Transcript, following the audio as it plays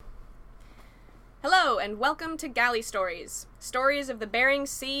Hello, and welcome to Galley Stories, stories of the Bering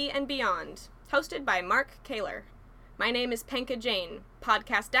Sea and beyond, hosted by Mark Kaler. My name is Penka Jane,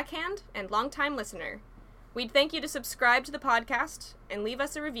 podcast deckhand and longtime listener. We'd thank you to subscribe to the podcast and leave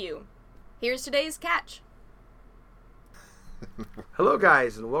us a review. Here's today's catch. Hello,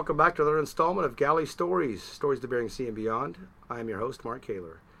 guys, and welcome back to another installment of Galley Stories, stories of the Bering Sea and beyond. I'm your host, Mark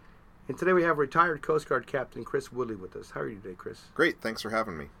Kaler. And today we have retired Coast Guard Captain Chris Woodley with us. How are you today, Chris? Great, thanks for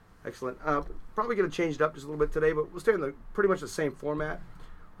having me. Excellent. Probably going to change it up just a little bit today, but we'll stay in pretty much the same format.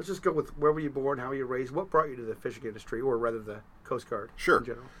 Let's just go with where were you born, how were you raised, what brought you to the fishing industry, or rather the Coast Guard in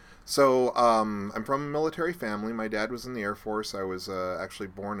general? So I'm from a military family. My dad was in the Air Force. I was actually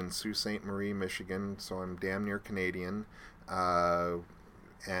born in Sault Ste. Marie, Michigan, so I'm damn near Canadian. And,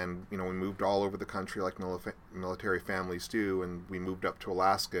 we moved all over the country like military families do, and we moved up to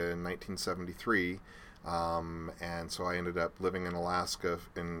Alaska in 1973. And so I ended up living in Alaska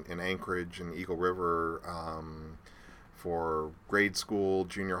in Anchorage and Eagle River for grade school,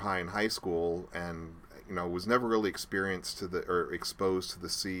 junior high, and high school, and was never really exposed to the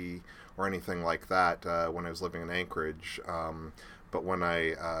sea or anything like that when I was living in Anchorage. But when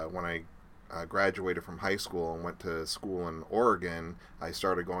I graduated from high school and went to school in Oregon, I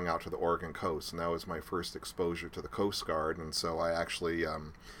started going out to the Oregon coast, and that was my first exposure to the Coast Guard. And so I actually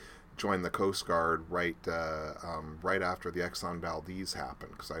joined the Coast Guard right after the Exxon Valdez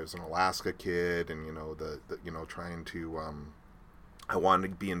happened, because I was an Alaska kid, and trying to I wanted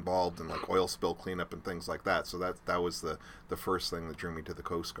to be involved in like oil spill cleanup and things like that. So that was the first thing that drew me to the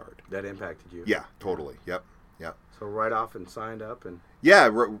Coast Guard. That impacted you? Yeah, totally. Yep. So right off and signed up and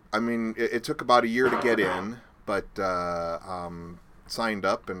it took about a year to get in, but signed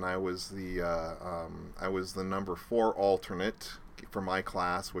up, and I was the number 4 alternate for my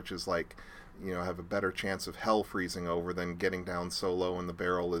class, which is like, have a better chance of hell freezing over than getting down so low in the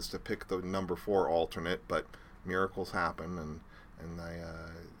barrel is to pick the number 4 alternate. But miracles happen, and I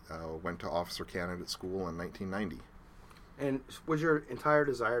went to officer candidate school in 1990. And was your entire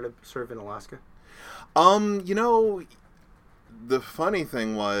desire to serve in Alaska? The funny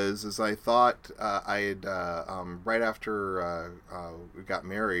thing was I thought I had right after we got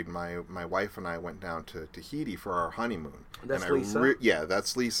married, my wife and I went down to Tahiti for our honeymoon. That's and Lisa? Yeah,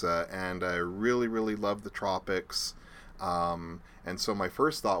 that's Lisa, and I really, really loved the tropics. And so my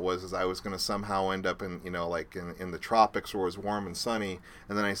first thought was I was going to somehow end up in the tropics where it was warm and sunny,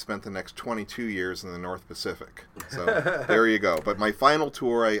 and then I spent the next 22 years in the North Pacific. So there you go. But my final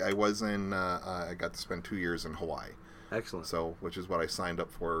tour, I was in. I got to spend 2 years in Hawaii. Excellent. So, which is what I signed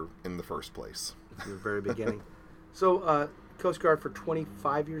up for in the first place. At the very beginning. So, Coast Guard for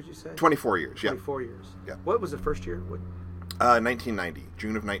 25 years, you said? 24 years. 24 years. Yeah. What was the first year? 1990,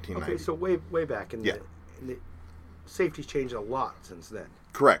 June of 1990. Okay, so way back in the safety's changed a lot since then.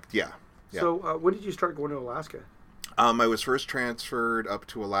 Correct, yeah. So when did you start going to Alaska? I was first transferred up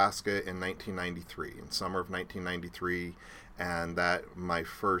to Alaska in 1993, in summer of 1993, and that my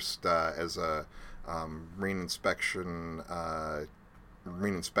first as a marine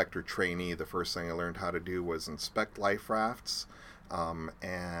inspector trainee, the first thing I learned how to do was inspect life rafts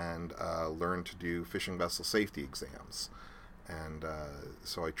and learn to do fishing vessel safety exams. And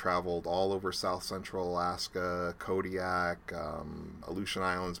so I traveled all over South Central Alaska, Kodiak, Aleutian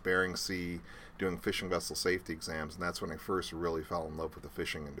Islands, Bering Sea, doing fishing vessel safety exams. And that's when I first really fell in love with the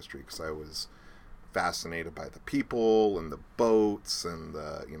fishing industry, because I was fascinated by the people and the boats and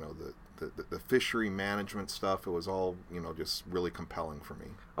the fishery management stuff. It was all, just really compelling for me.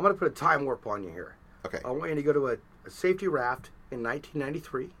 I'm going to put a time warp on you here. Okay. I want you to go to a safety raft in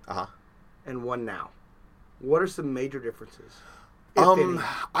 1993 and one now. What are some major differences?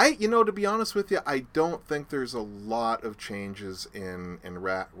 To be honest with you, I don't think there's a lot of changes in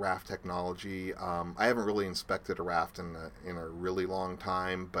raft technology. I haven't really inspected a raft in a really long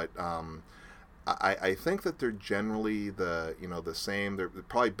time, but I think that they're generally the same. They're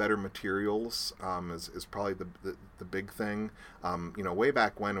probably better materials is probably the big thing. Way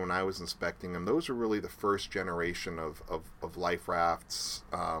back when I was inspecting them, those were really the first generation of life rafts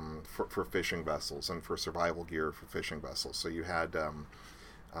for fishing vessels and for survival gear for fishing vessels. So you had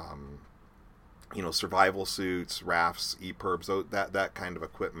survival suits, rafts, EPIRBs, that kind of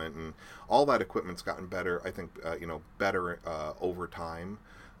equipment, and all that equipment's gotten better. I think better over time.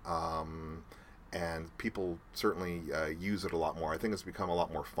 And people certainly use it a lot more. I think it's become a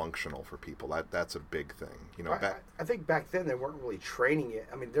lot more functional for people. That's a big thing. I think back then they weren't really training it.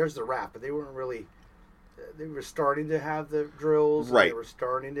 I mean, there's the raft, but they weren't really. They were starting to have the drills. Right. And they were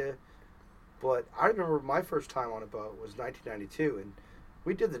starting to. But I remember my first time on a boat was 1992, and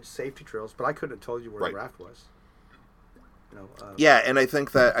we did the safety drills, but I couldn't have told you where the raft was. Yeah, and I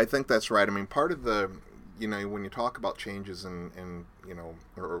think that's right. I mean, part of the, when you talk about changes in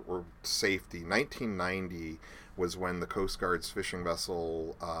or safety, 1990 was when the Coast Guard's fishing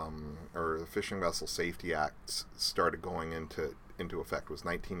vessel or the Fishing Vessel Safety Act started going into effect. It was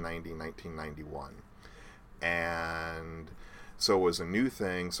 1990, 1991, and so it was a new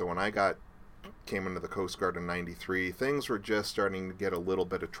thing. So when I came into the Coast Guard in 93, things were just starting to get a little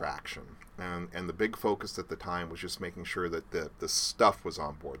bit of traction. And the big focus at the time was just making sure that the stuff was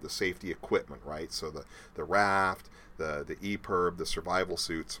on board, the safety equipment, right? So the raft, the EPIRB, the survival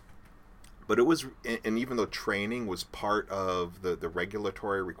suits. But it was, and even though training was part of the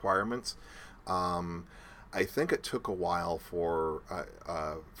regulatory requirements, I think it took a while for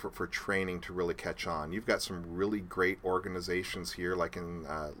training to really catch on. You've got some really great organizations here, like in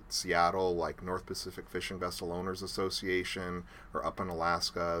Seattle, like North Pacific Fishing Vessel Owners Association, or up in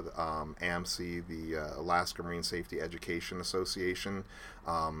Alaska, AMSI, the Alaska Marine Safety Education Association.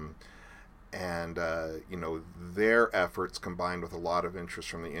 And their efforts, combined with a lot of interest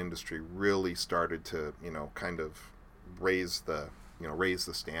from the industry, really started to, kind of raise the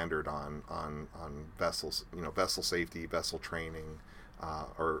standard on vessels, vessel safety, vessel training,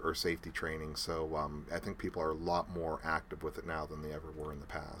 or safety training. So I think people are a lot more active with it now than they ever were in the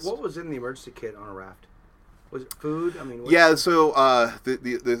past. What was in the emergency kit on a raft? Was it food? I mean, yeah. So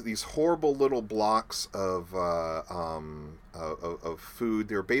these horrible little blocks of food.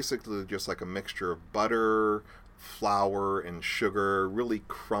 They're basically just like a mixture of butter, flour, and sugar, really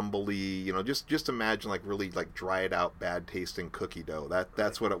crumbly, just imagine like really like dried out, bad tasting cookie dough.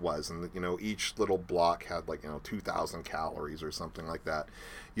 That's what it was. And each little block had like 2,000 calories or something like that.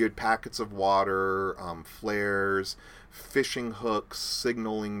 You had packets of water, flares, fishing hooks,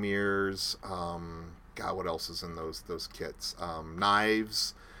 signaling mirrors, God, what else is in those kits?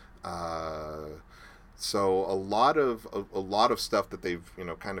 Knives. So a lot of stuff that they've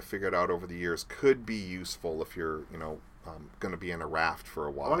kind of figured out over the years could be useful if you're going to be in a raft for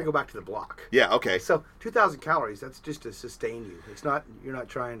a while. I want to go back to the block. Yeah. Okay. So 2,000 calories. That's just to sustain you. It's not. You're not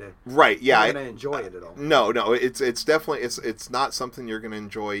trying to. Right. Yeah. You're going to enjoy it at all. No. It's definitely it's not something you're going to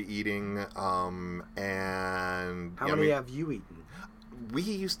enjoy eating. And how many have you eaten? We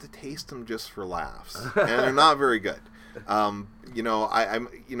used to taste them just for laughs, and they're not very good. I'm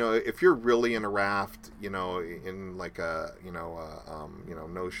if you're really in a raft, in like a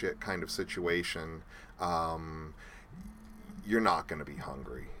no shit kind of situation, you're not going to be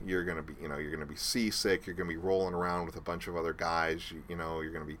hungry. You're going to be you're going to be seasick. You're going to be rolling around with a bunch of other guys.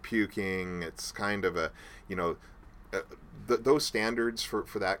 You're going to be puking. It's kind of a those standards for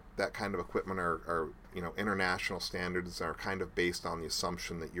that kind of equipment are international standards, are kind of based on the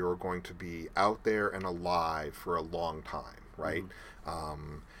assumption that you're going to be out there and alive for a long time, right?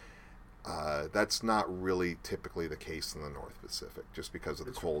 Mm-hmm. That's not really typically the case in the North Pacific, just because of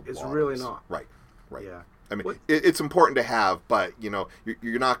the cold waters. It's really not. Right. Yeah. I mean, it's important to have, but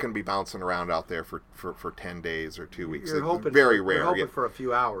you're not going to be bouncing around out there for 10 days or 2 weeks. You're hoping very rare. You're hoping for a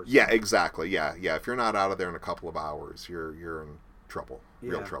few hours. Yeah, exactly. Yeah. If you're not out of there in a couple of hours, you're in trouble.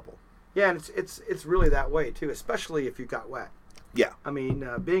 Yeah. Real trouble. Yeah, and it's really that way too, especially if you got wet. Yeah. I mean,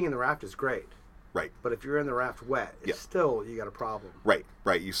 being in the raft is great. Right. But if you're in the raft wet, it's still, you got a problem. Right.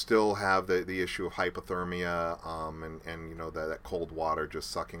 You still have the issue of hypothermia, and that cold water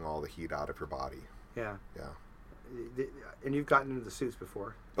just sucking all the heat out of your body. Yeah. Yeah. And you've gotten into the suits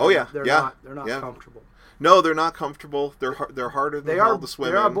before. Oh yeah. They're not comfortable. No, they're not comfortable. They're harder than hell to swim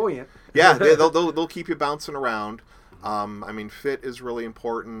in. They are buoyant. Yeah, they'll keep you bouncing around. I mean, fit is really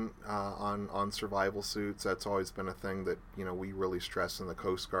important on survival suits. That's always been a thing that we really stress in the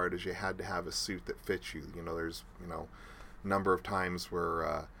Coast Guard, is you had to have a suit that fits you. There's a number of times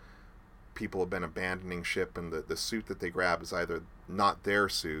where people have been abandoning ship, and the suit that they grab is either not their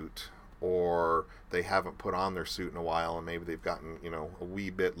suit, or they haven't put on their suit in a while, and maybe they've gotten a wee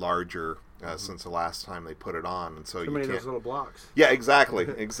bit larger since the last time they put it on, and so too many of those little blocks. Yeah, exactly.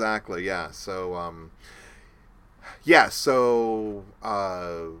 Yeah. So.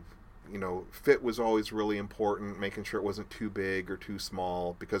 Fit was always really important, making sure it wasn't too big or too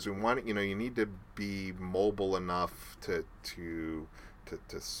small, because we want you need to be mobile enough to if you're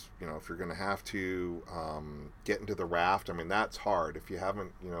going to have to get into the raft. I mean, that's hard. If you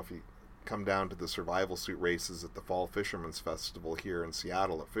haven't, if you come down to the survival suit races at the Fall Fisherman's Festival here in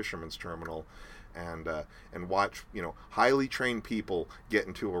Seattle at Fisherman's Terminal, and watch highly trained people get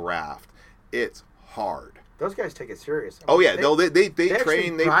into a raft, it's hard. Those guys take it serious. I mean, they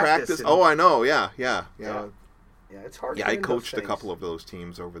train, they practice. Oh, I know. Yeah. Yeah, it's hard. Yeah, I coached a couple of those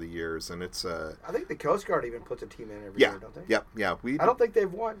teams over the years, and it's. I think the Coast Guard even puts a team in every year, don't they? Yeah. I don't think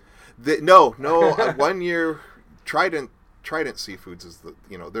they've won. No. 1 year, Trident Trident Seafoods is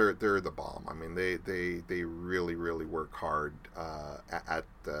they're the bomb. I mean, they really work hard at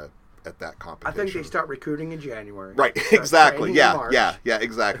that competition. I think they start recruiting in January. Right, exactly. Yeah,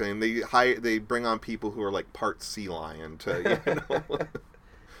 exactly. And they bring on people who are like part sea lion to.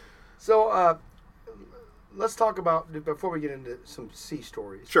 So let's talk about, before we get into some sea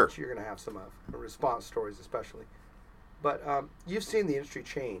stories. Sure. Which you're going to have some of, response stories especially. But you've seen the industry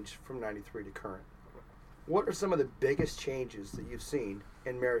change from '93 to current. What are some of the biggest changes that you've seen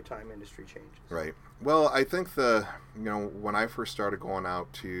in maritime industry changes? Right. Well, I think when I first started going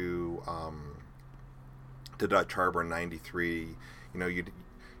out to Dutch Harbor in '93,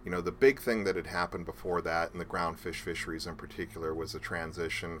 the big thing that had happened before that in the ground fish fisheries in particular was a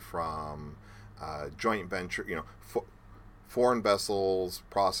transition from joint venture, foreign vessels,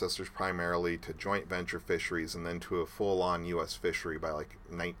 processors primarily, to joint venture fisheries, and then to a full-on U.S. fishery by like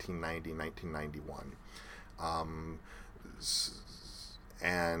 1990, 1991.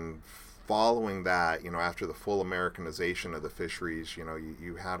 And following that, after the full Americanization of the fisheries,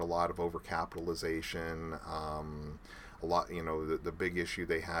 you had a lot of overcapitalization. A lot, the big issue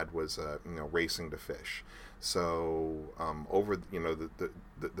they had was, racing to fish. So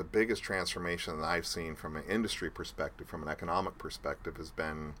the biggest transformation that I've seen from an industry perspective, from an economic perspective, has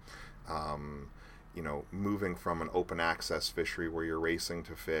been, moving from an open access fishery where you're racing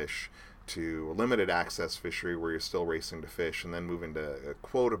to fish to a limited access fishery where you're still racing to fish, and then moving to a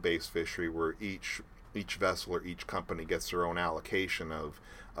quota-based fishery where each vessel or each company gets their own allocation of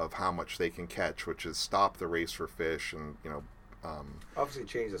how much they can catch, which is stop the race for fish, and obviously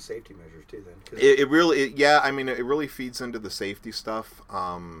change the safety measures too. Then it really feeds into the safety stuff.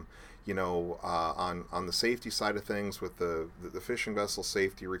 On the safety side of things, with the fishing vessel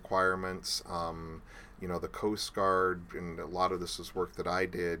safety requirements. The Coast Guard, and a lot of this is work that I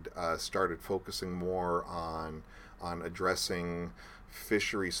did, started focusing more on addressing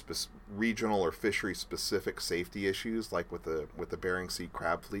regional or fishery specific safety issues, like with the Bering Sea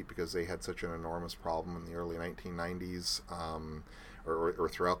crab fleet, because they had such an enormous problem in the early 1990s, or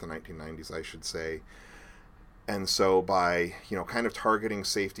throughout the 1990s, I should say. And so by kind of targeting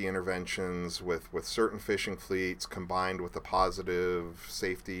safety interventions with certain fishing fleets, combined with the positive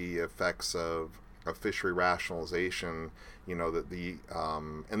safety effects of fishery rationalization, and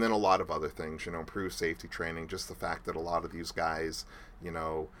then a lot of other things, improved safety training, just the fact that a lot of these guys,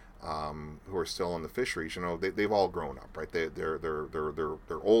 who are still in the fisheries, they've all grown up, right? They're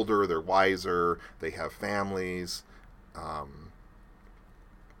older, they're wiser, they have families,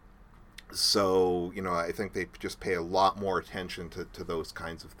 so I think they just pay a lot more attention to those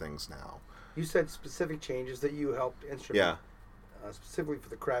kinds of things now. You said specific changes that you helped instrument. Yeah. Specifically for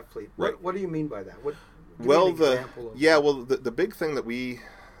the crab fleet. Right. What do you mean by that? The big thing that we,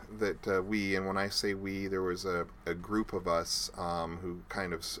 and when I say we, there was a group of us who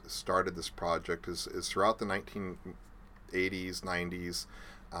kind of started this project, is throughout the 1980s, 90s,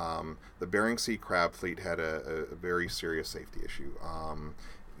 the Bering Sea crab fleet had a very serious safety issue.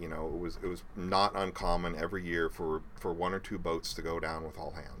 It was not uncommon every year for one or two boats to go down with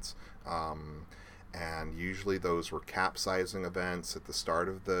all hands. And usually those were capsizing events at the start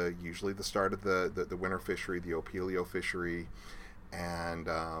of the winter fishery, the Opelio fishery, and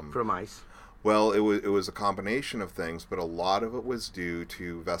from ice. Well, it was a combination of things, but a lot of it was due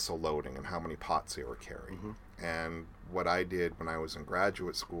to vessel loading and how many pots they were carrying. Mm-hmm. And what I did when I was in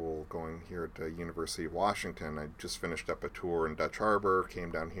graduate school, going here at the University of Washington, I just finished up a tour in Dutch Harbor,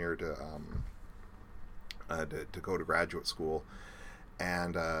 came down here to go to graduate school,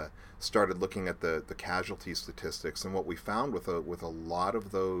 and started looking at the casualty statistics. And what we found with a lot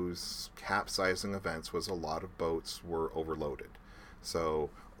of those capsizing events was a lot of boats were overloaded. So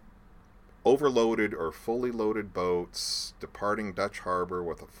overloaded or fully loaded boats departing Dutch Harbor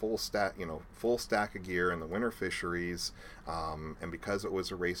with a full stack of gear in the winter fisheries, and because it was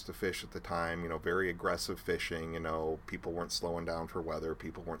a race to fish at the time, very aggressive fishing. People weren't slowing down for weather.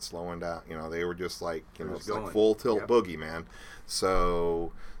 People weren't slowing down. They were just like it's like full tilt boogie, man.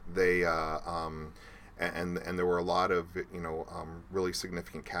 So they and there were a lot of really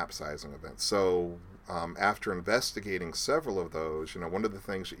significant capsizing events. So after investigating several of those, one of the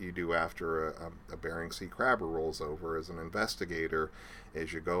things that you do after a Bering Sea crabber rolls over as an investigator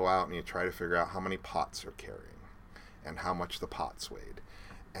is you go out and you try to figure out how many pots they're carrying and how much the pots weighed.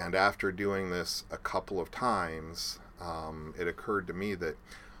 And after doing this a couple of times, it occurred to me that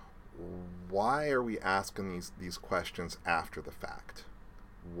why are we asking these questions after the fact?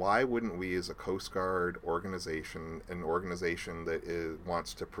 Why wouldn't we, as a Coast Guard organization, an organization that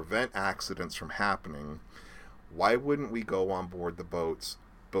wants to prevent accidents from happening, why wouldn't we go on board the boats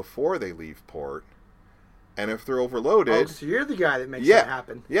before they leave port And if they're overloaded... Oh, so you're the guy that makes that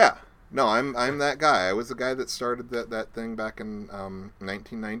happen. Yeah. No, I'm that guy. I was the guy that started that thing back in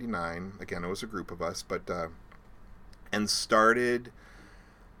 1999. Again, it was a group of us, but... and started...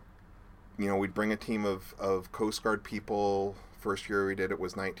 we'd bring a team of Coast Guard people. First year we did it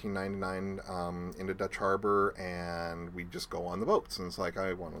was 1999 into Dutch Harbor, and we'd just go on the boats. And it's like,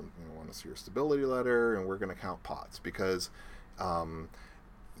 I want to see your stability letter, and we're going to count pots because,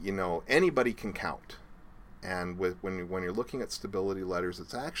 anybody can count. And when you're looking at stability letters,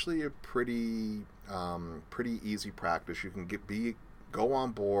 it's actually a pretty easy practice. You can go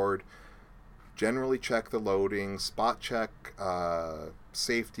on board, generally check the loading, spot check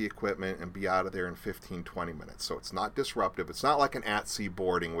safety equipment, and be out of there in 15-20 minutes. So it's not disruptive. It's not like an at-sea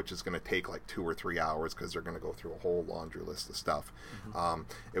boarding, which is going to take like 2 or 3 hours because they're going to go through a whole laundry list of stuff. Mm-hmm.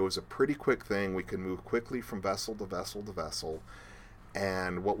 It was a pretty quick thing. We could move quickly from vessel to vessel to vessel.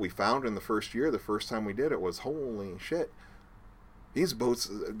 And what we found in the first year, the first time we did it, was holy shit. These boats,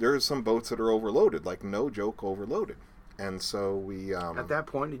 there's some boats that are overloaded, like no joke overloaded. And so we... At that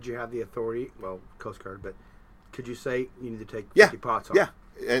point, did you have the authority, well, Coast Guard, but could you say you need to take 50 pots off? Yeah,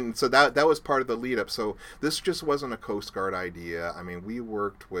 and so that was part of the lead up. So this just wasn't a Coast Guard idea. I mean, we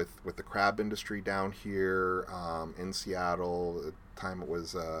worked with the crab industry down here in Seattle. At the time it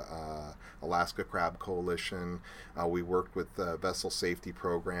was Alaska Crab Coalition. We worked with vessel safety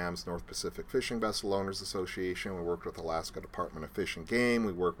programs, North Pacific Fishing Vessel Owners Association. We worked with Alaska Department of Fish and Game.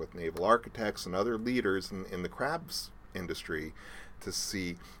 We worked with naval architects and other leaders in the crabs industry to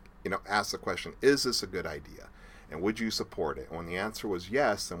see, ask the question, is this a good idea? And would you support it? And when the answer was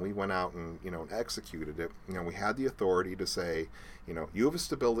yes, then we went out and, executed it. We had the authority to say, you have a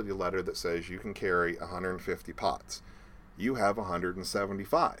stability letter that says you can carry 150 pots. You have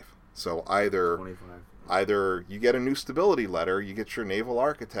 175. So either 25. Either you get a new stability letter, you get your naval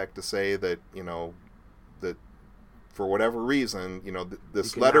architect to say that, that for whatever reason,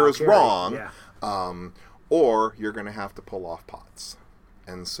 this letter is wrong, or you're going to have to pull off pots.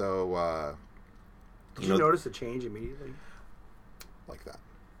 And so... Did you notice a change immediately? Like that.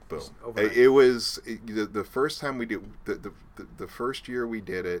 Boom. It was the first time we did, the first year we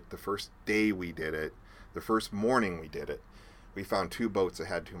did it, the first day we did it, the first morning we did it, we found 2 boats that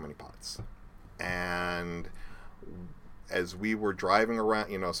had too many pots. And as we were driving around,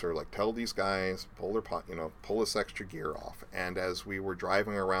 sort of like, tell these guys, pull their pot, pull this extra gear off. And as we were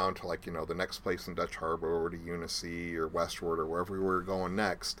driving around to the next place in Dutch Harbor or to Unisea or Westward or wherever we were going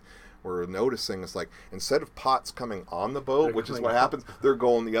next, we're noticing it's like, instead of pots coming on the boat, which is what happens, they're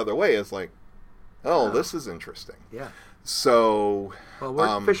going the other way. It's like, this is interesting. Yeah. So...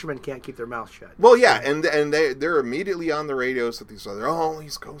 Well, fishermen can't keep their mouths shut. Well, yeah, and they're immediately on the radios with these other,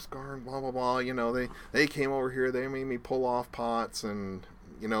 these Coast Guard, blah, blah, blah, they came over here, they made me pull off pots, and,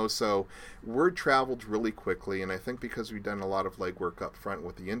 so word traveled really quickly, and I think because we'd done a lot of legwork up front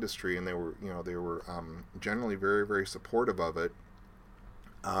with the industry, and they were generally very, very supportive of it.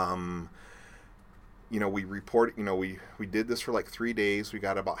 We reported, we did this for like 3 days. We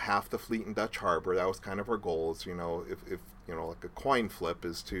got about half the fleet in Dutch Harbor. That was kind of our goal. Is, if like a coin flip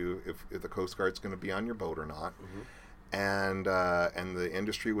is to if the Coast Guard's going to be on your boat or not. Mm-hmm. And the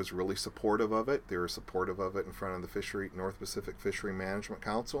industry was really supportive of it. They were supportive of it in front of the North Pacific Fishery Management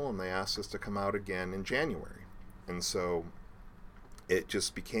Council, and they asked us to come out again in January. And so it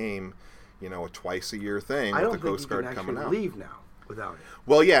just became, a twice a year thing with the Coast Guard coming out. I don't think you can actually leave now without it.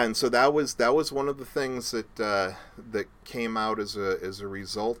 Well, yeah, and so that was one of the things that came out as a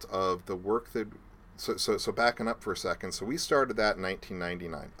result of the work that. So backing up for a second, so we started that in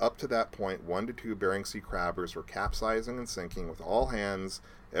 1999. Up to that point, 1 to 2 Bering Sea crabbers were capsizing and sinking with all hands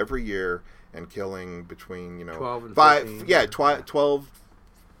every year and killing between 12 and 15, 12,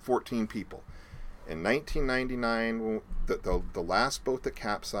 14 people. In 1999, the last boat that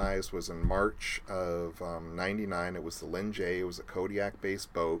capsized was in March of 99. It was the Lin J. It was a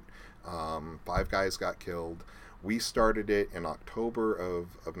Kodiak-based boat. 5 guys got killed. We started it in October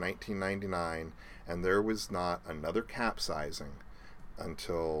of 1999, and there was not another capsizing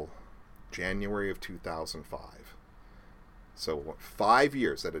until January of 2005. So 5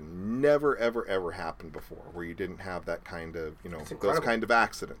 years. That had never, ever, ever happened before, where you didn't have that kind of, those kind of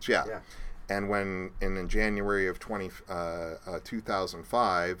accidents. Yeah. And in January of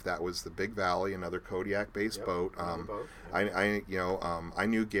 2005, that was the Big Valley, another Kodiak-based boat. I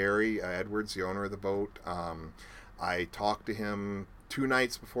knew Gary Edwards, the owner of the boat. I talked to him 2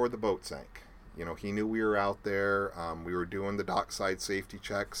 nights before the boat sank. He knew we were out there. We were doing the dockside safety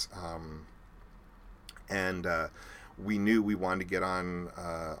checks, and we knew we wanted to get on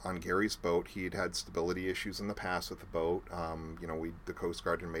Gary's boat. He had had stability issues in the past with the boat. The Coast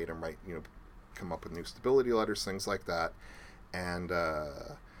Guard had made him write, come up with new stability letters, things like that. And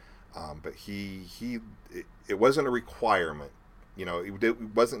but it wasn't a requirement.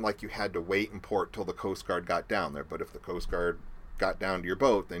 It wasn't like you had to wait and port till the Coast Guard got down there. But if the Coast Guard got down to your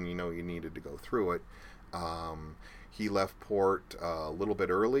boat, then you needed to go through it. He left port a little bit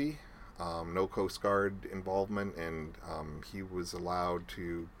early. No Coast Guard involvement, and he was allowed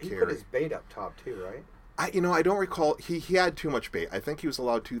to carry. He put his bait up top too, right? I don't recall. He had too much bait. I think he was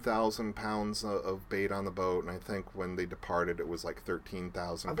allowed 2,000 pounds of bait on the boat, and I think when they departed, it was like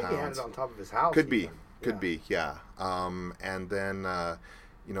 13,000 pounds. I think he had it on top of his house. Could be, yeah. And then,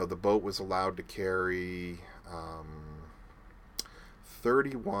 the boat was allowed to carry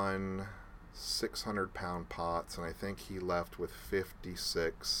 31 600-pound pots, and I think he left with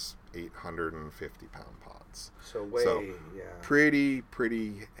 56 850-pound pots. So pretty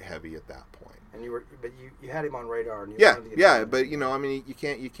heavy at that point. And you had him on radar. And but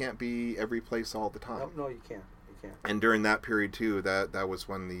you can't be every place all the time. No, you can't. And during that period too, that was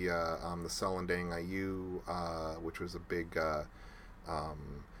when the Celandang IU, which was a big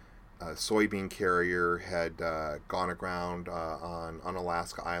soybean carrier, had gone aground on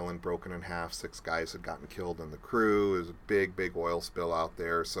Unalaska Island, broken in half. 6 guys had gotten killed in the crew. It was a big oil spill out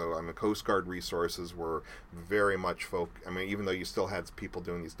there. So Coast Guard resources were very much even though you still had people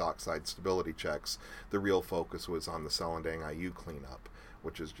doing these dockside stability checks, the real focus was on the Celandang IU cleanup,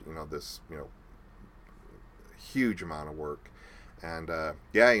 which is this huge amount of work. And the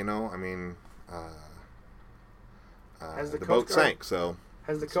boat sank. So.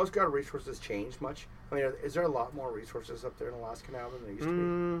 Has the Coast Guard resources changed much? Is there a lot more resources up there in Alaska now than there used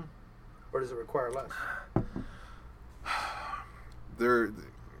to be? Or does it require less?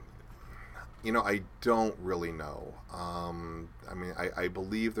 I don't really know. I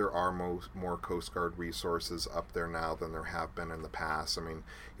believe there are more Coast Guard resources up there now than there have been in the past.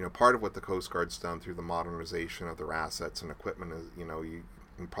 Part of what the Coast Guard's done through the modernization of their assets and equipment is,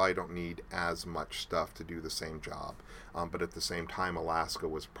 you probably don't need as much stuff to do the same job. But at the same time, Alaska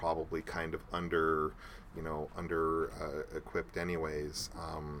was probably kind of under equipped anyways.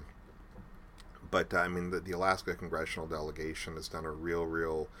 But the Alaska Congressional Delegation has done a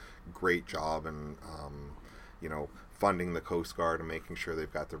real great job in, funding the Coast Guard and making sure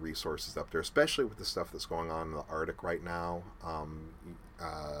they've got the resources up there, especially with the stuff that's going on in the Arctic right now.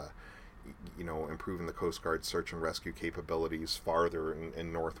 Improving the Coast Guard search and rescue capabilities farther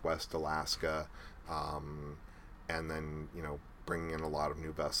in northwest Alaska, and then, bringing in a lot of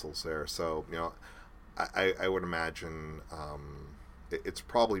new vessels there. So, I would imagine it's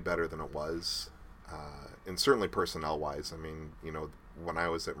probably better than it was, and certainly personnel-wise. When I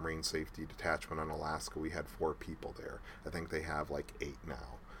was at Marine Safety Detachment in Alaska, we had 4 people there. I think they have like 8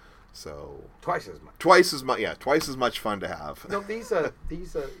 now. So twice as much. Twice as much fun to have. These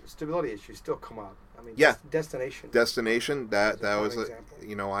stability issues still come up. Destination. That was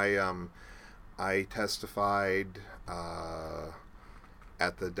example. I testified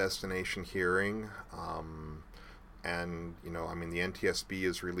at the destination hearing, and the NTSB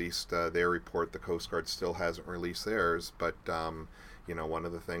has released their report. The Coast Guard still hasn't released theirs, but one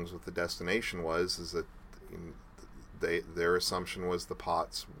of the things with the destination is that their assumption was the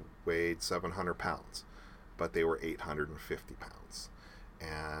pots weighed 700 pounds, but they were 850 pounds,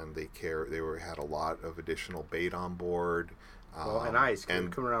 and they had a lot of additional bait on board. And ice and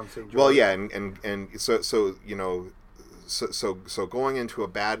come around St. George. Well, yeah, and so going into a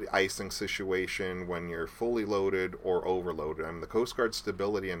bad icing situation when you're fully loaded or overloaded. The Coast Guard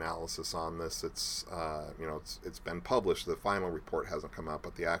stability analysis on this, it's been published. The final report hasn't come out,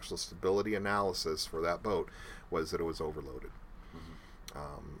 but the actual stability analysis for that boat was that it was overloaded.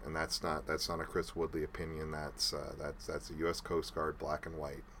 And that's not a Chris Woodley opinion. That's a U.S. Coast Guard black and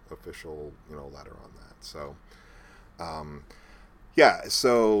white official letter on that. So.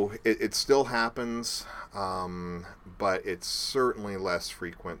 So it still happens, but it's certainly less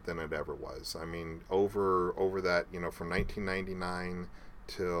frequent than it ever was. Over that, from 1999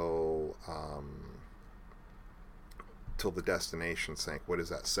 till the destination sank. What is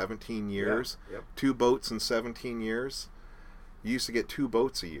that? 17 years. Yeah, yep. 2 boats in 17 years. You used to get 2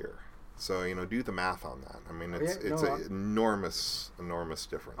 boats a year. So, do the math on that. It's an enormous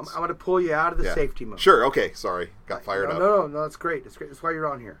difference. I'm going to pull you out of the safety mode. Sure, okay, sorry. Got fired up. No, that's great. That's great. That's why you're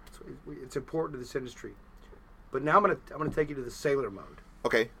on here. It's important to this industry. But now I'm going to take you to the sailor mode.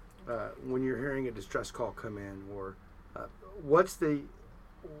 Okay. When you're hearing a distress call come in, or what is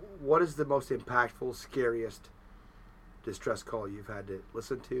the most impactful, scariest distress call you've had to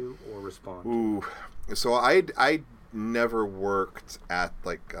listen to or respond to? Ooh. So I never worked at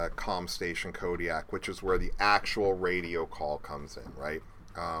comm station Kodiak, which is where the actual radio call comes in, right?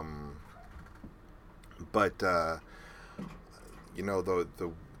 But you know,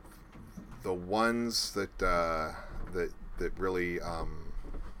 the ones that that really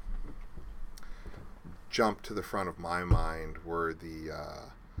jumped to the front of my mind were the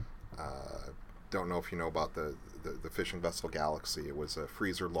don't know if you know about the fishing vessel Galaxy. It was a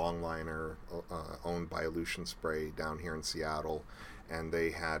freezer longliner owned by Aleutian Spray down here in Seattle, and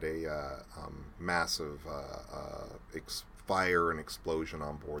they had a massive fire and explosion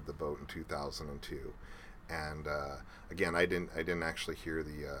on board the boat in 2002. And again, I didn't actually hear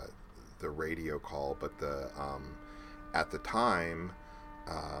the radio call, but at the time,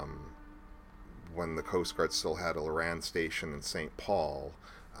 when the Coast Guard still had a Loran station in St. Paul,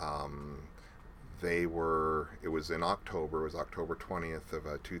 it was in October. It was October 20th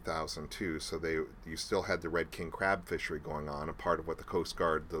of 2002. So you still had the Red King crab fishery going on, and part of what the Coast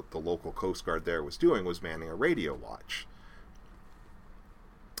Guard, the local Coast Guard there, was doing was manning a radio watch.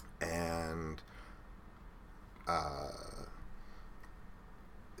 And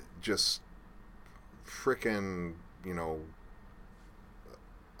just frickin', you know,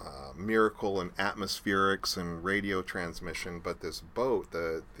 miracle and atmospherics and radio transmission. But this boat,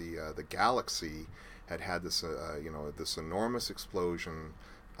 the Galaxy, had this this enormous explosion,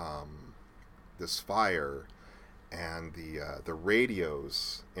 this fire, and the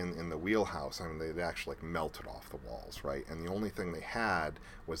radios in the wheelhouse, I mean, they'd actually like melted off the walls, right? And the only thing they had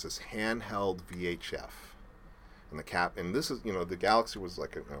was this handheld VHF. And this is, you know, the Galaxy was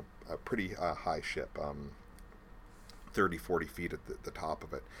like a pretty high ship, 30, 40 feet at the top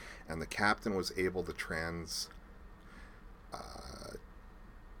of it. And the captain was able to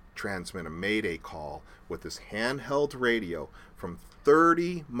transmit a mayday call with this handheld radio from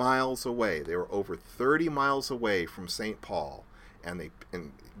 30 miles away. They were over 30 miles away from St. Paul. And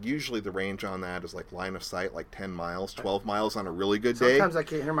usually the range on that is like line of sight, like 10 miles, 12 miles on a really good day. Sometimes I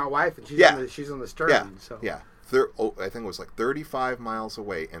can't hear my wife, and she's on the stern. Yeah, so. yeah. I think it was like 35 miles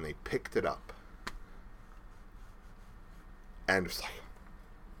away, and they picked it up. And it's like,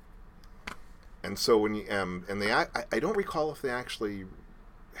 and so when you I don't recall if they actually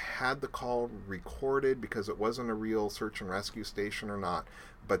had the call recorded because it wasn't a real search and rescue station or not.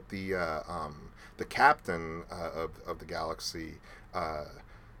 But the captain of the Galaxy,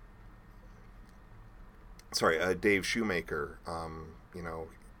 Dave Shoemaker, you know,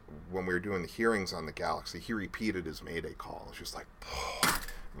 when we were doing the hearings on the Galaxy, he repeated his mayday call. It's just like,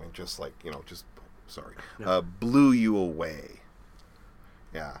 I mean, just like, you know, blew you away.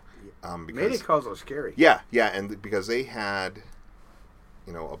 Yeah. Because mayday calls are scary. Yeah, and because they had,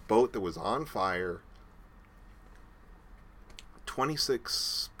 you know, a boat that was on fire,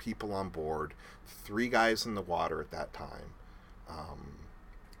 26 people on board, 3 guys in the water at that time,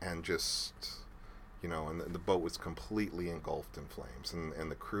 and just, you know, and the boat was completely engulfed in flames,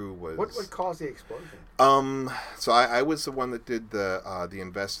 and the crew was... What caused the explosion? So I was the one that did the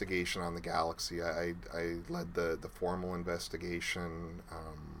investigation on the Galaxy. I led the formal investigation.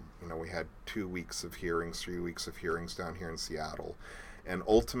 You know, we had 2 weeks of hearings, 3 weeks of hearings down here in Seattle. And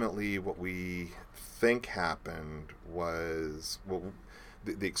ultimately what we think happened was...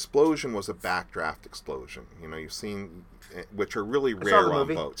 The explosion was a backdraft explosion. You know, you've seen, which are really rare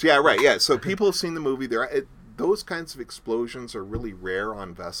on boats. Yeah, right. Yeah, so people have seen the movie. Those kinds of explosions are really rare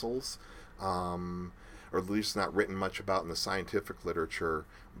on vessels, or at least not written much about in the scientific literature.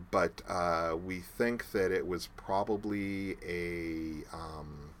 But we think that it was probably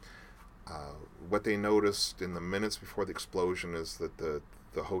what they noticed in the minutes before the explosion is that the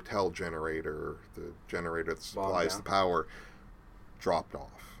hotel generator, the generator that supplies the power, dropped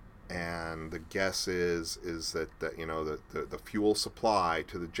off, and the guess is that you know, the fuel supply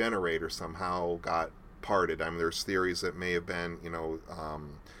to the generator somehow got parted. I mean, there's theories that may have been, you know,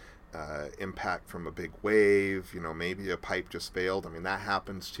 impact from a big wave. You know, maybe a pipe just failed. I mean, that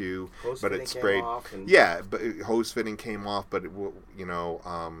happens too. But it sprayed. Yeah, but hose fitting came off, but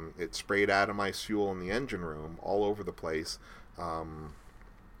it sprayed atomized fuel in the engine room all over the place.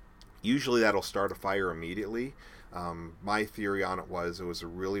 Usually that'll start a fire immediately. My theory on it was a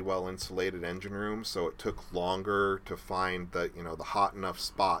really well insulated engine room, so it took longer to find the hot enough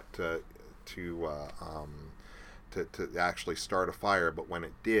spot to actually start a fire. But when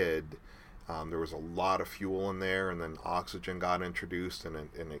it did, there was a lot of fuel in there, and then oxygen got introduced, and it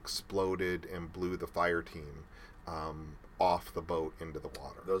exploded and blew the fire team off the boat into the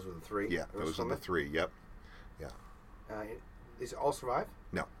water. Those were the 3? Yeah, those were the 3. Yep. Yeah. Is it all survive?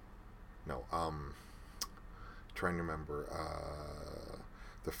 No. Trying to remember.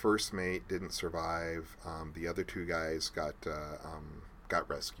 The first mate didn't survive. The other 2 guys got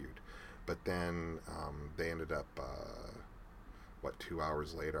rescued, but then they ended up 2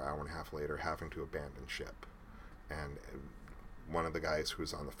 hours later, hour and a half later, having to abandon ship. And one of the guys who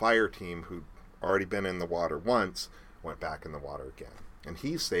was on the fire team, who'd already been in the water once, went back in the water again. And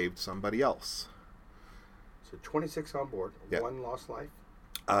he saved somebody else. So 26 on board. Yep. One lost life?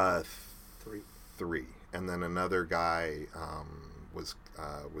 Three. And then another guy was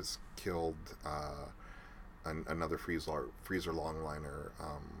killed. Another freezer longliner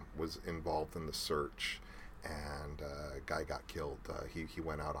was involved in the search, and a guy got killed. He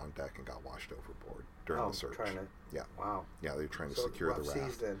went out on deck and got washed overboard during the search. Wow. Yeah, they were trying to secure the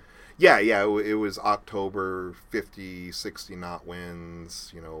raft. Then. Yeah. It was October, 50, 60 knot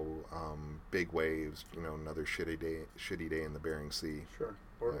winds. Big waves. Another shitty day in the Bering Sea. Sure.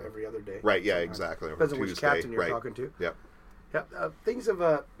 Or every other day. Right. Yeah. Exactly. Depends on which captain you're talking to. Yep. Yeah, things have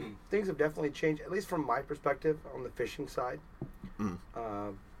definitely changed, at least from my perspective on the fishing side.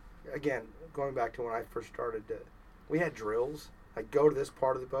 Again, going back to when I first started, we had drills. I'd go to this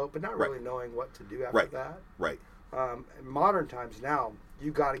part of the boat, but not really knowing what to do after that. Right. In modern times now,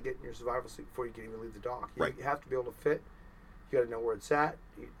 you got to get in your survival suit before you can even leave the dock. You have to be able to fit. You got to know where it's at.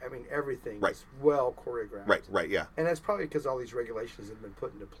 Everything is well choreographed. Right, yeah. And that's probably because all these regulations have been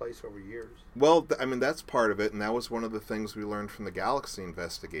put into place over years. Well, that's part of it, and that was one of the things we learned from the Galaxy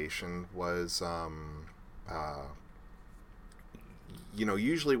investigation was,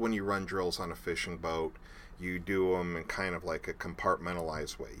 usually when you run drills on a fishing boat, you do them in kind of like a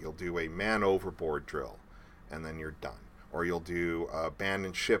compartmentalized way. You'll do a man overboard drill, and then you're done. Or you'll do a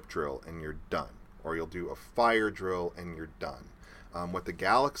abandoned ship drill, and you're done. Or you'll do a fire drill and you're done. What the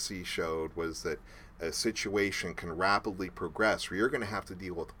Galaxy showed was that a situation can rapidly progress where you're going to have to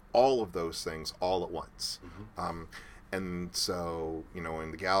deal with all of those things all at once. And so, in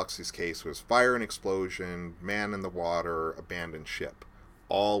the Galaxy's case, it was fire and explosion, man in the water, abandoned ship,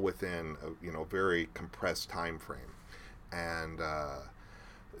 all within a very compressed time frame. And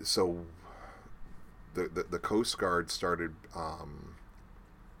so the Coast Guard started...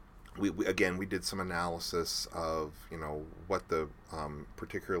 We did some analysis of what the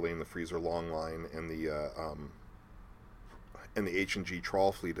particularly in the freezer longline and the H&G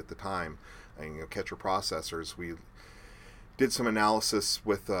trawl fleet at the time, and catcher processors. We did some analysis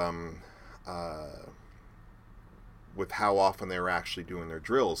with how often they were actually doing their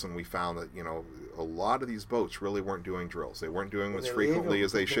drills, and we found that a lot of these boats really weren't doing drills. They weren't doing them as frequently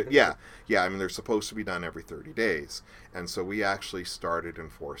as they should. Yeah. They're supposed to be done every 30 days, and so we actually started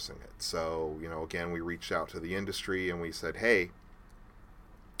enforcing it. So again, we reached out to the industry and we said, hey,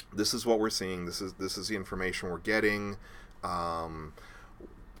 this is what we're seeing. This is the information we're getting.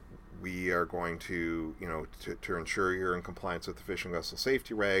 We are going to to ensure you're in compliance with the fishing vessel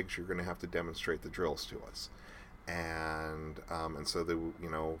safety regs. You're going to have to demonstrate the drills to us. And so the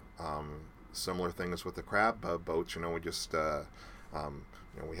similar things with the crab boats. We just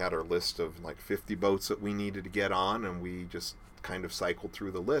we had our list of like 50 boats that we needed to get on, and we just kind of cycled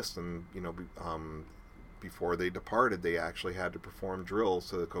through the list. And before they departed, they actually had to perform drills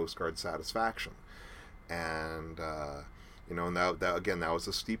to the Coast Guard satisfaction. And and that was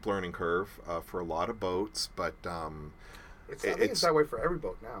a steep learning curve for a lot of boats, but. I think it's that way for every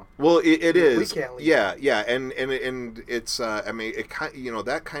boat now. Well, it is. We can't leave. Yeah, and it's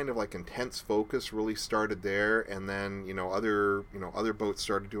that kind of like intense focus really started there, and then other boats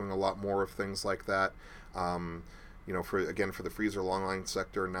started doing a lot more of things like that. For the freezer longline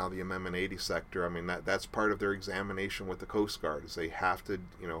sector and now the Amendment 80 sector. That's part of their examination with the Coast Guard is they have to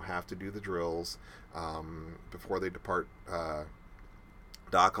do the drills before they depart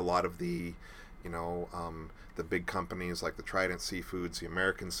dock. A lot of the the big companies like the Trident Seafoods, the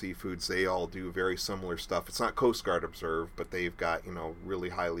American Seafoods, they all do very similar stuff. It's not Coast Guard observed, but they've got really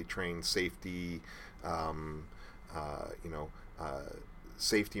highly trained safety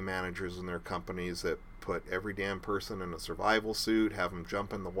safety managers in their companies that put every damn person in a survival suit, have them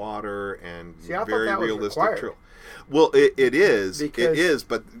jump in the water, and very realistic drill. Well, it is,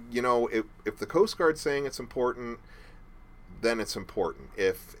 but if the Coast Guard's saying it's important, then it's important.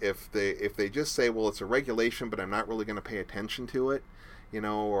 If they just say, well, it's a regulation, but I'm not really going to pay attention to it,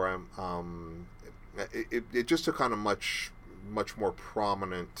 or I'm it just took on a much more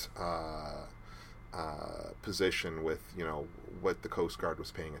prominent position with what the Coast Guard was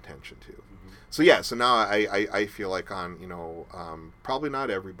paying attention to. Mm-hmm. So now I feel like on probably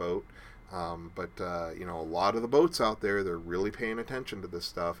not every boat. But a lot of the boats out there, they're really paying attention to this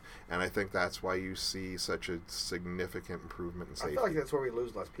stuff, and I think that's why you see such a significant improvement in safety. I feel like that's where we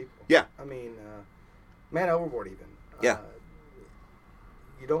lose less people. Yeah. Man overboard even. Yeah.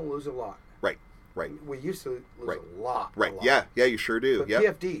 You don't lose a lot. Right. We used to lose a lot. Right. A lot. Yeah, you sure do. But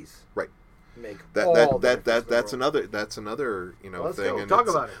yep. PFDs. Right. make all the difference in the that's world. another Let's thing. go. And Talk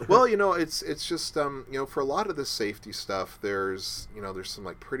it's- about it. Well, it's just for a lot of the safety stuff, there's some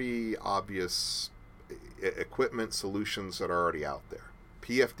like pretty obvious equipment solutions that are already out there.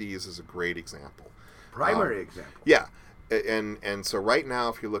 PFDs is a great example. Primary example. Yeah, and so right now,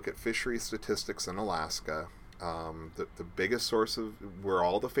 if you look at fishery statistics in Alaska, the biggest source of where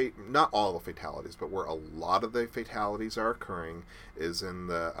not all the fatalities, but where a lot of the fatalities are occurring is in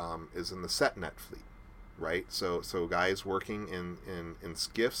the set net fleet, right? So guys working in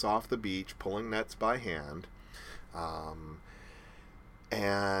skiffs off the beach, pulling nets by hand,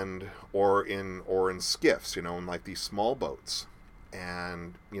 or in skiffs, in like these small boats,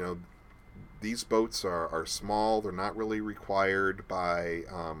 and these boats are small. They're not really required by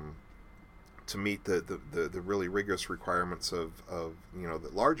to meet the really rigorous requirements of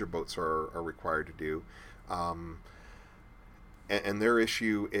that larger boats are required to do. And their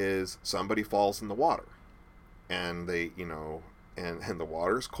issue is somebody falls in the water, and they and the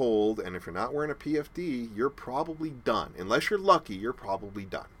water's cold, and if you're not wearing a PFD, you're probably done. Unless you're lucky, you're probably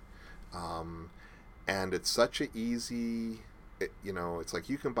done. And it's such a easy. It's like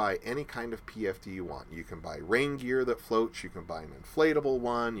you can buy any kind of PFD you want. You can buy rain gear that floats. You can buy an inflatable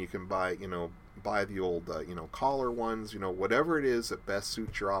one. You can buy the old, collar ones. Whatever it is that best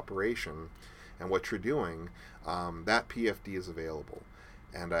suits your operation and what you're doing, that PFD is available.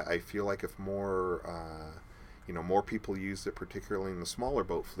 And I feel like if more people used it, particularly in the smaller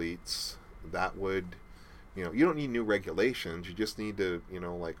boat fleets, that would, you don't need new regulations. You just need to,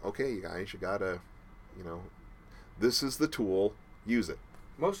 okay, you guys, you gotta, this is the tool. Use it.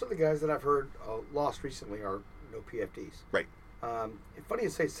 Most of the guys that I've heard lost recently are no PFDs. Right. It's funny you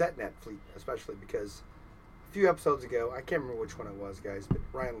say SetNet fleet, especially because a few episodes ago, I can't remember which one it was, guys, but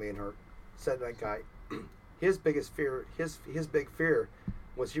Ryan Leonhardt said that guy, his biggest fear, his big fear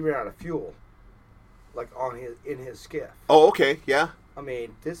was he ran out of fuel, like in his skiff. Oh, okay, yeah. I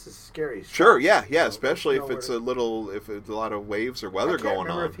mean, this is scary. Sure, yeah, especially if it's a lot of waves or weather going on. I can't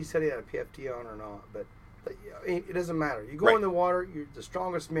remember if he said he had a PFD on or not, but it doesn't matter. You go in the water, you're the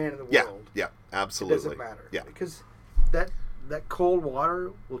strongest man in the world. Yeah, absolutely. It doesn't matter. Yeah. Because that cold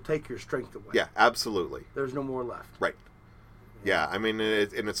water will take your strength away. Yeah, absolutely. There's no more left. Right. Yeah, I mean,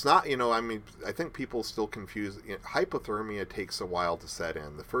 it's not, I think people still confuse, hypothermia takes a while to set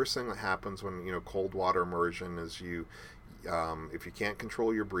in. The first thing that happens when, cold water immersion is if you can't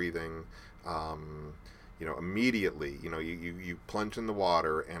control your breathing, immediately, you plunge in the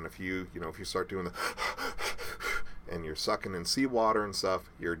water, and if you start doing the and you're sucking in seawater and stuff,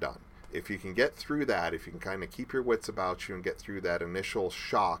 you're done. If you can get through that, if you can kind of keep your wits about you and get through that initial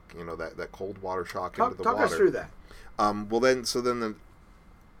shock, that cold water shock into the water. Talk us through that. Then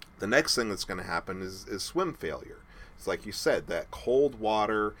the next thing that's going to happen is swim failure. It's like you said, that cold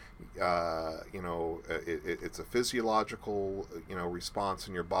water, it's a physiological, response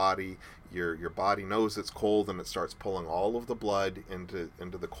in your body. Your body knows it's cold, and it starts pulling all of the blood into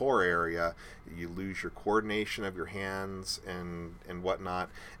the core area. You lose your coordination of your hands and whatnot,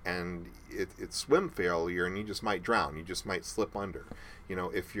 and it's swim failure, and you just might drown. You just might slip under.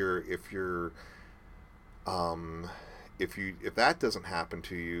 If that doesn't happen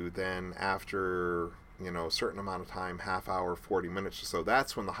to you, then after a certain amount of time, half hour, 40 minutes or so,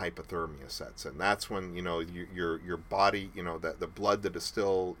 that's when the hypothermia sets in. That's when your body, that the blood that is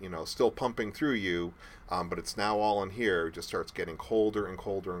still pumping through you, but it's now all in here, just starts getting colder and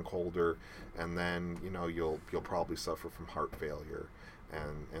colder and colder, and then you'll probably suffer from heart failure,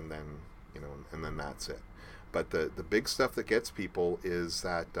 and then that's it. But the big stuff that gets people is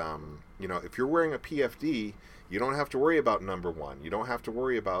that if you're wearing a PFD, you don't have to worry about number one. You don't have to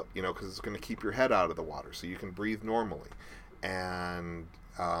worry about, because it's going to keep your head out of the water, so you can breathe normally. And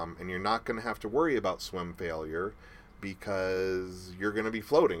you're not going to have to worry about swim failure because you're going to be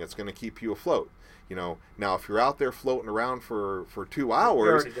floating. It's going to keep you afloat. Now if you're out there floating around for 2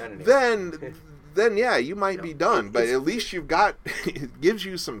 hours, then yeah, you might be done. But at least you've got, it gives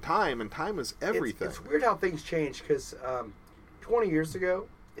you some time, and time is everything. It's weird how things change, because 20 years ago,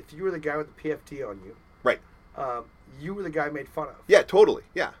 if you were the guy with the PFD on you, right, you were the guy made fun of. Yeah, totally.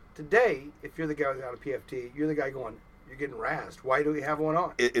 Yeah. Today, if you're the guy without a PFD, you're the guy going, you're getting razzed. Why do we have one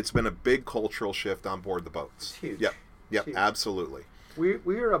on? It's been a big cultural shift on board the boats. It's huge. Yep, It's huge. Absolutely.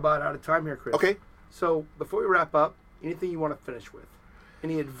 We are about out of time here, Chris. Okay. So before we wrap up, anything you want to finish with?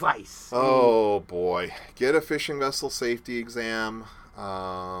 Any advice? Oh boy, get a fishing vessel safety exam.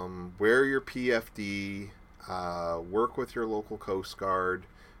 Wear your PFD. Work with your local Coast Guard.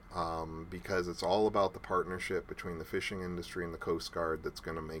 Because it's all about the partnership between the fishing industry and the Coast Guard that's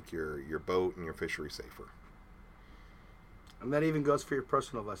going to make your boat and your fishery safer. And that even goes for your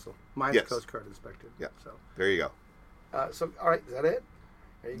personal vessel. Mine's Yes. Coast Guard inspected. Yeah. So, There you go. all right, is that it?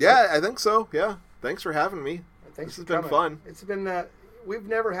 Are you Yeah, I think so. Yeah. Thanks for having me. good? Thanks This for has been coming. fun. It's been, we've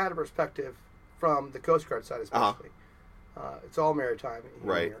never had a perspective from the Coast Guard side, especially. It's all maritime,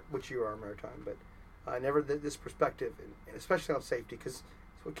 Right. here, which you are maritime, but never this perspective, and especially on safety, because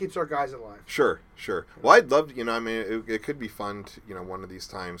it's what keeps our guys alive. Sure. Well, I'd love to, I mean, it could be fun to, one of these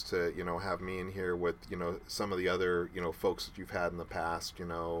times to, have me in here with, some of the other, folks that you've had in the past, to,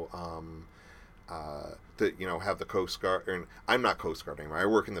 have the Coast Guard, and I'm not Coast Guard anymore. I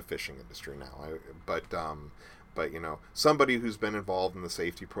work in the fishing industry now. But somebody who's been involved in the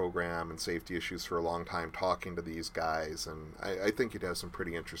safety program and safety issues for a long time, talking to these guys, and I think you'd have some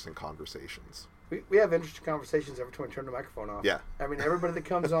pretty interesting conversations. We have interesting conversations every time we turn the microphone off. Yeah. I mean, everybody that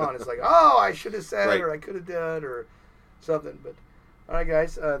comes on is like, oh, I should have said, Right. or I could have done, or something. But, all right,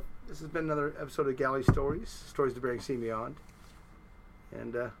 guys, this has been another episode of Galley Stories, Stories of the Bering Sea and Beyond.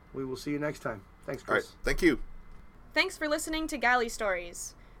 And we will see you next time. Thanks, All right. Chris. Thank you. Thanks for listening to Galley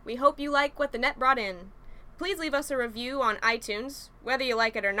Stories. We hope you like what the net brought in. Please leave us a review on iTunes. Whether you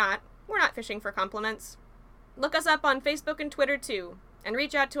like it or not, we're not fishing for compliments. Look us up on Facebook and Twitter too, and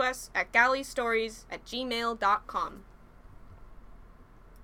reach out to us at galleystories@gmail.com.